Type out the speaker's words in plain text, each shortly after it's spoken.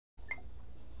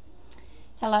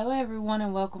Hello everyone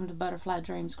and welcome to Butterfly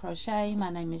Dreams Crochet. My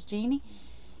name is Jeannie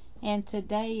and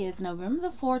today is November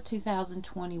the 4th,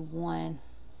 2021.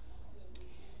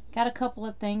 Got a couple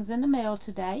of things in the mail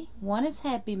today. One is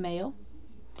Happy Mail.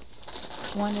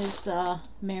 One is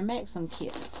Mary Maxim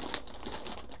kit.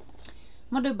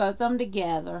 I'm going to do both of them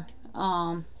together.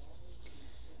 I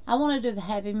want to do the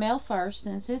Happy Mail first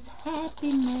since it's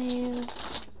Happy Mail.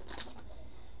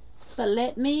 But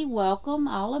let me welcome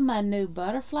all of my new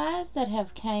butterflies that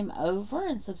have came over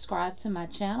and subscribed to my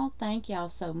channel. Thank y'all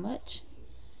so much.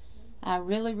 I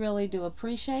really do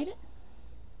appreciate it.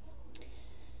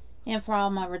 And for all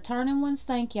my returning ones,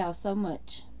 thank y'all so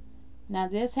much. Now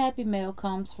this Happy Mail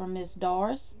comes from Miss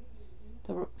Doris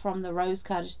from the Doris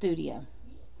Cottage Studios.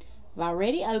 I've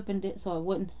already opened it so it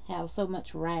wouldn't have so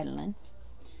much rattling.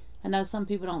 I know some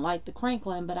people don't like the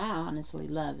crinkling, but I honestly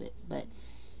love it. But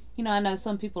you know, I know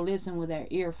some people listen with their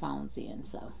earphones in,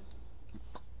 so.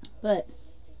 But,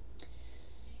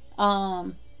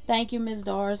 thank you, Miss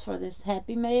Doris, for this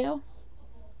Happy Mail.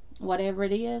 Whatever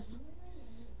it is,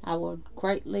 I will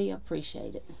greatly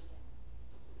appreciate it.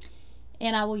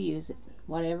 And I will use it,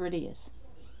 whatever it is.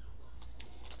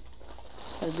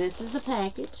 So this is the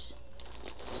package.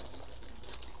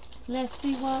 Let's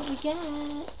see what we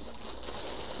got.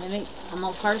 I'm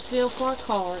going to first feel for a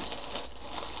card.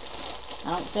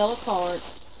 I don't feel a card.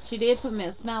 She did put me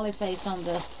a smiley face on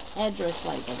the address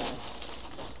label though.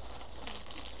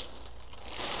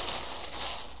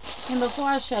 And before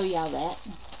I show y'all that,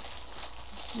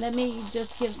 let me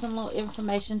just give some little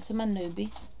information to my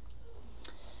newbies.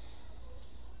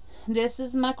 This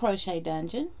is my crochet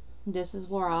dungeon. This is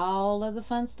where all of the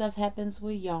fun stuff happens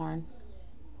with yarn.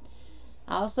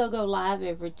 I also go live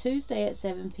every Tuesday at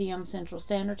 7 p.m. Central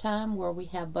Standard Time where we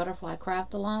have Butterfly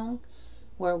Craft Along,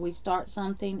 where we start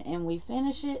something and we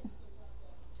finish it.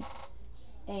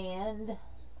 And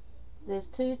this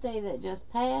Tuesday that just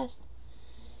passed,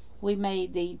 we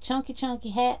made the chunky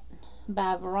hat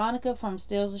by Veronica from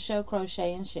Stills of Show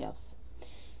Crochet and Shelves.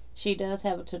 She does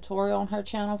have a tutorial on her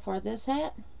channel for this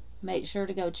hat. Make sure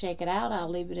to go check it out. I'll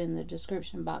leave it in the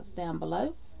description box down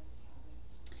below.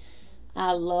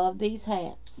 I love these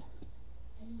hats.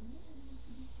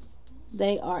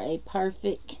 They are a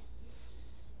perfect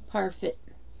fit.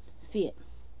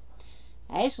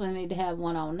 I actually need to have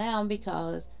one on now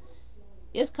because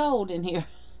it's cold in here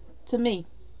to me.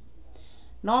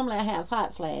 Normally I have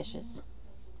hot flashes.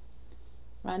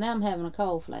 Right now I'm having a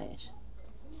cold flash.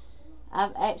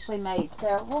 I've actually made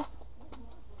several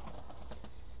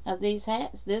of these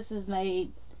hats. This was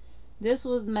made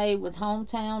with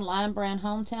Lion Brand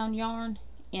Hometown yarn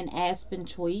in Aspen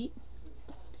Tweed.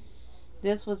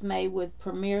 This was made with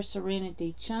Premier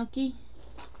Serenity Chunky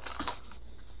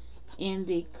in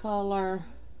the color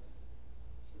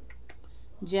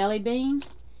Jelly Bean.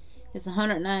 It's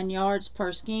 109 yards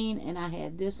per skein and I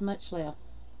had this much left.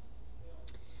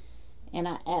 And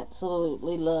I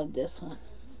absolutely love this one.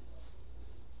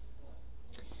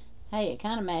 Hey, it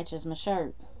kind of matches my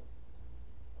shirt.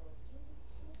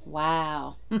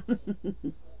 Wow.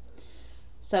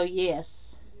 So yes,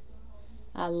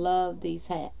 I love these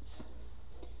hats.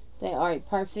 They are a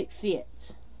perfect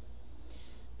fit.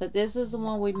 But this is the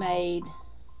one we made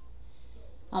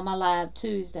on my live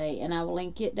Tuesday, and I will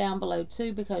link it down below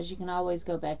too because you can always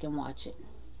go back and watch it.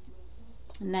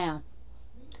 Now,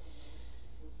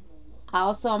 I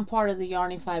also am part of the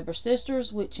Yarny Fiber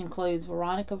Sisters, which includes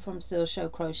Veronica from Still Show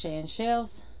Crochet and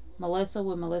Shelves, Melissa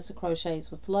with Melissa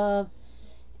Crochets with Love,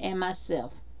 and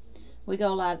myself. We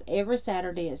go live every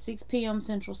Saturday at 6 p.m.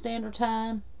 Central Standard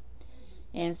Time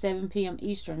and 7 p.m.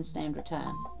 Eastern Standard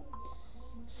Time.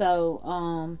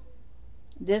 So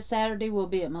this Saturday we'll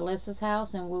be at Melissa's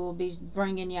house and we will be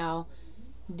bringing y'all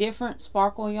different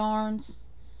sparkle yarns.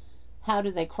 How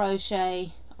do they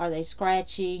crochet? Are they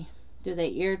scratchy? Do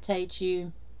they irritate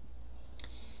you?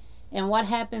 And what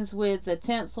happens with the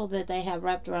tinsel that they have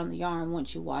wrapped around the yarn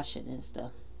once you wash it and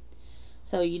stuff.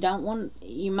 So you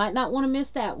might not want to miss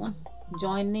that one.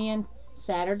 Join in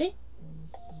Saturday.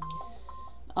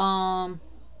 I'm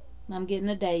getting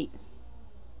a date.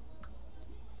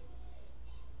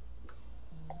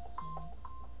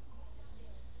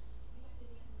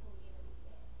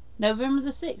 November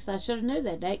the 6th. I should have knew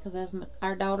that date because that's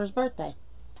our daughter's birthday.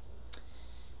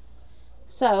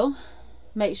 So,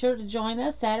 make sure to join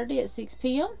us Saturday at 6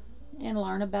 p.m. and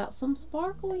learn about some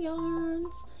sparkle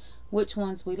yarns. Which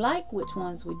ones we like, which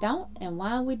ones we don't, and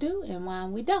why we do and why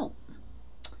we don't.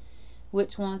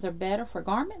 Which ones are better for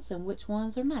garments and which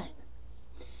ones are not.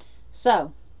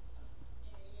 So,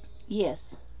 yes.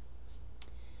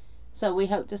 So we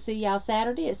hope to see y'all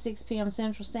Saturday at 6 p.m.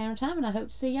 Central Standard Time, and I hope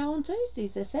to see y'all on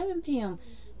Tuesdays at 7 p.m.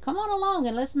 Come on along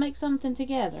and let's make something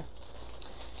together.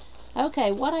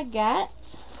 Okay, what I got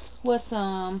was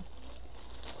some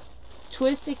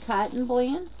Twisted Cotton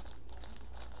Blend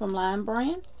from Line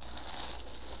Brand.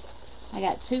 I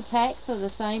got 2 packs of the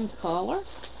same color.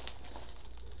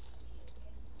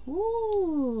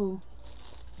 Ooh.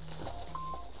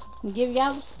 I'll give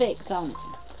y'all the specs on it.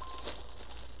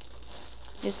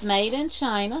 It's made in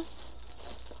China.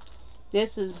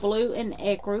 This is blue and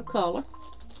ecru color.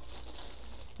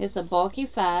 It's a bulky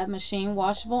 5, machine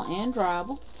washable and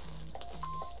dryable.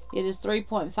 It is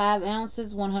 3.5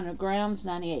 ounces, 100 grams,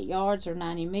 98 yards or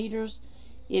 90 meters.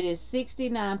 It is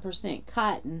 69%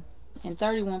 cotton and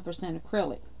 31%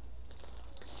 acrylic.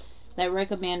 They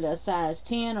recommend a size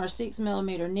 10 or 6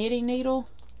 millimeter knitting needle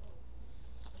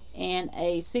and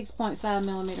a 6.5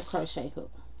 millimeter crochet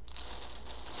hook.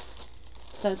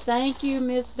 So thank you,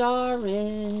 Miss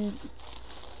Doris.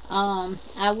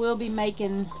 I will be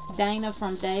making Dana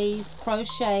from Days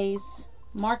Crochet's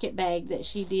market bag that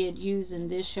she did using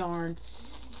this yarn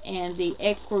and the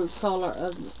ecru color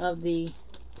of the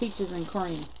peaches and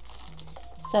cream.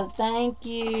 So thank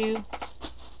you.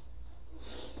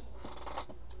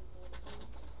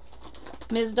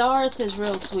 Miss Doris is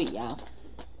real sweet, y'all.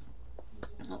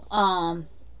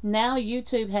 Now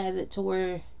YouTube has it to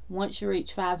where once you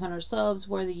reach 500 subs,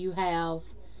 whether you have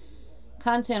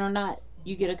content or not,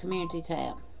 you get a community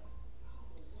tab.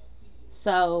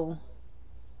 So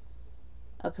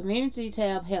a community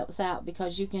tab helps out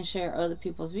because you can share other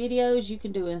people's videos, you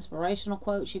can do inspirational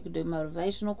quotes, you can do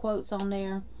motivational quotes on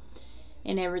there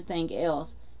and everything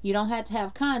else. You don't have to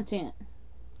have content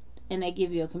and they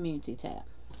give you a community tab.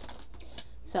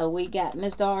 So we got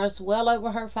Miss Doris well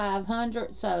over her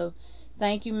 500. So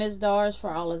thank you, Miss Doris,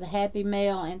 for all of the happy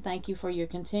mail, and thank you for your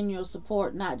continual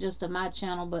support, not just of my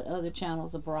channel, but other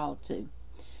channels abroad too.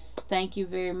 Thank you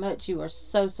very much. You are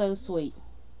so, so sweet.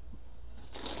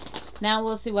 Now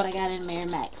we'll see what I got in Mary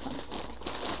Maxim.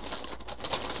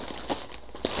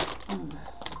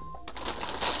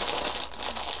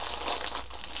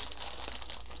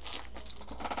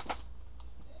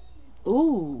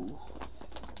 Ooh.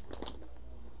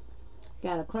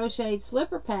 Got a crocheted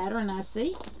slipper pattern, I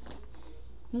see.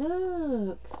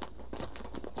 Look.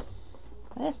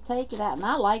 Let's take it out. And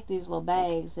I like these little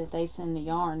bags that they send the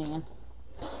yarn in.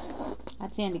 I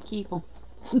tend to keep them.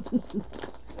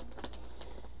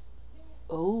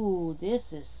 Oh,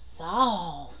 this is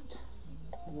soft.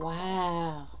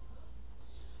 Wow.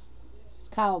 It's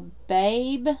called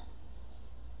Babe.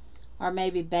 Or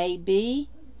maybe Baby.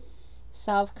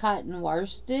 Soft cotton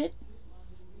worsted.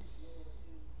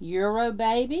 Euro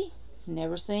Baby.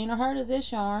 Never seen or heard of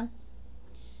this yarn.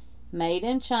 Made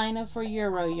in China for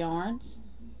Euro yarns.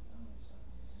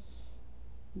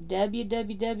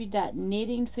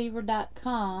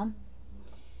 www.knittingfever.com.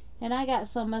 And I got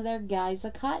some of their guys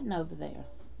of cotton over there.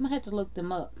 I'm gonna have to look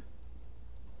them up.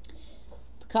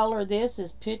 The color of this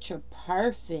is picture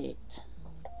perfect.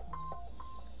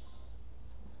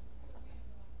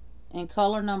 In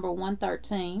color number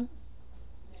 113.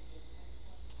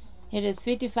 It is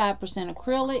 55%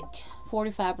 acrylic,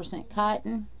 45%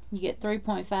 cotton. You get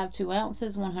 3.52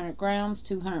 ounces, 100 grams,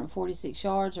 246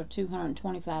 yards, or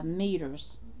 225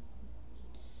 meters.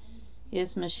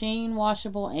 It's machine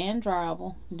washable and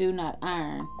dryable. Do not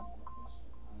iron.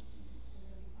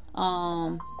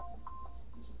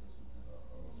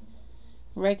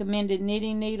 Recommended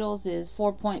knitting needles is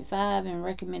 4.5 and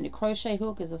recommended crochet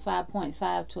hook is a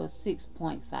 5.5 to a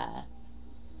 6.5.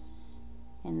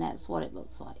 And that's what it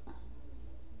looks like.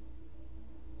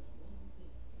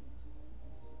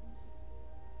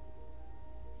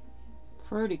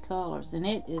 Pretty colors, and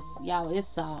it is, y'all, it's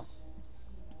soft.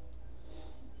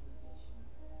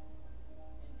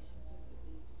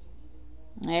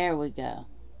 There we go.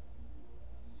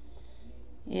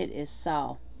 It is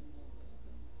soft.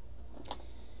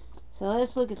 So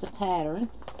let's look at the pattern,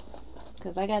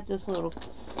 because I got this little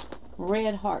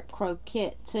red heart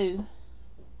croquette too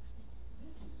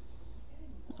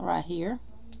right here,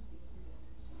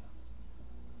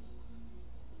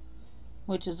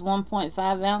 which is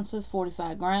 1.5 ounces,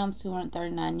 45 grams,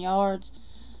 239 yards,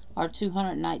 or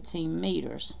 219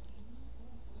 meters.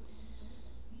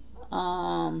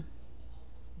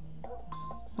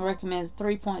 Recommends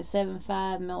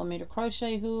 3.75 millimeter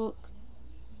crochet hook,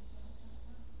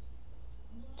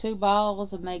 2 balls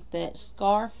to make that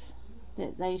scarf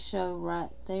that they show right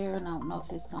there, and I don't know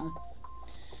if it's gonna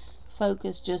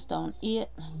focus just on it.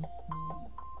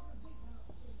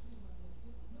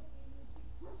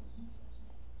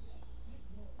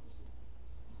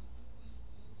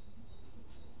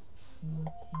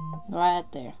 Right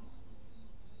there.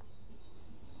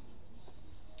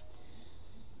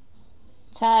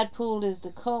 Tide Pool is the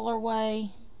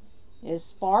colorway. It's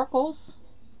Sparkles.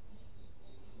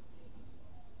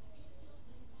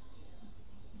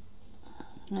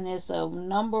 And it's a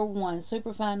 #1,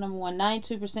 superfine #1,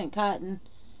 92% cotton,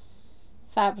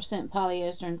 5%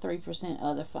 polyester, and 3%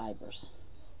 other fibers.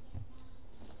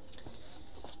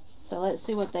 So let's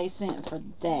see what they sent for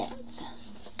that.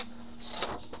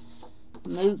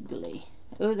 Moogly.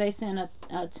 Ooh, they sent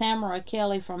a Tamara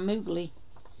Kelly from Moogly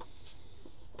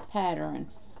pattern.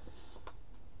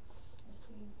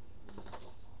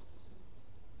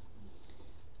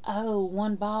 Oh,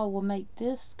 one ball will make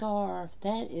this scarf.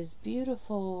 That is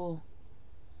beautiful.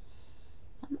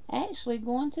 I'm actually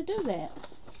going to do that.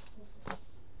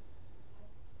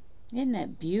 Isn't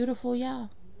that beautiful, y'all?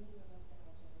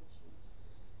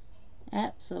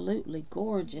 Absolutely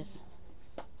gorgeous.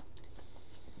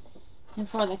 And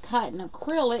for the cotton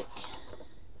acrylic,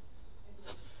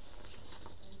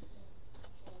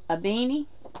 a beanie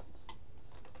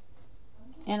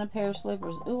and a pair of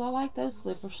slippers. Ooh, I like those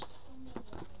slippers.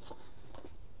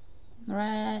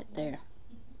 Right there.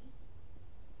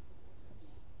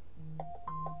 I'm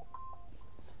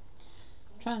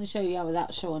trying to show y'all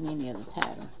without showing any of the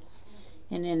pattern.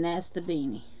 And then that's the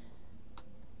beanie.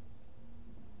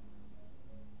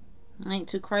 I ain't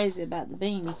too crazy about the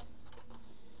beanie.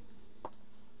 It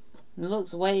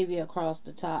looks wavy across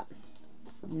the top.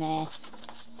 Nah.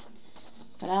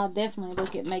 But I'll definitely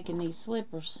look at making these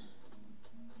slippers.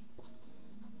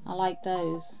 I like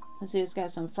those. Let's see, it's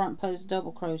got some front post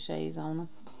double crochets on them.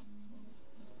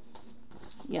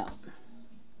 Yep.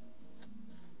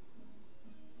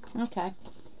 Okay.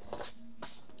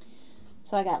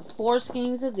 So I got 4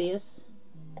 skeins of this.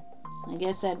 I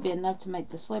guess that'd be enough to make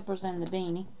the slippers and the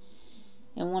beanie.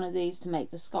 And one of these to make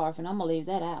the scarf. And I'm going to leave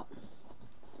that out.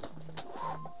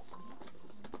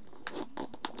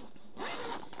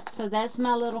 So that's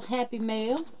my little happy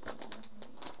mail.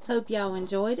 Hope y'all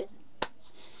enjoyed it.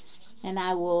 And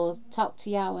I will talk to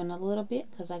y'all in a little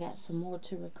bit because I got some more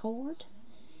to record.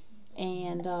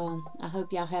 And I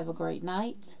hope y'all have a great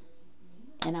night.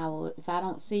 And I will, if I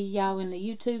don't see y'all in the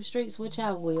YouTube streets, which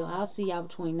I will, I'll see y'all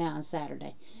between now and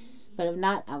Saturday. But if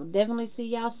not, I will definitely see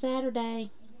y'all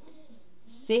Saturday,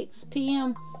 6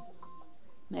 p.m.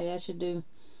 Maybe I should do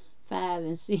 5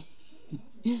 and 6.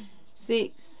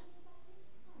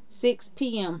 6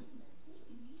 p.m.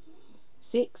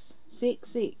 6.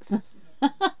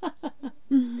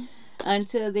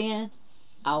 Until then,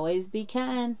 always be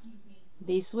kind,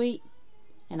 be sweet,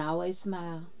 and always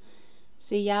smile.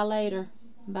 See y'all later.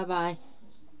 Bye-bye.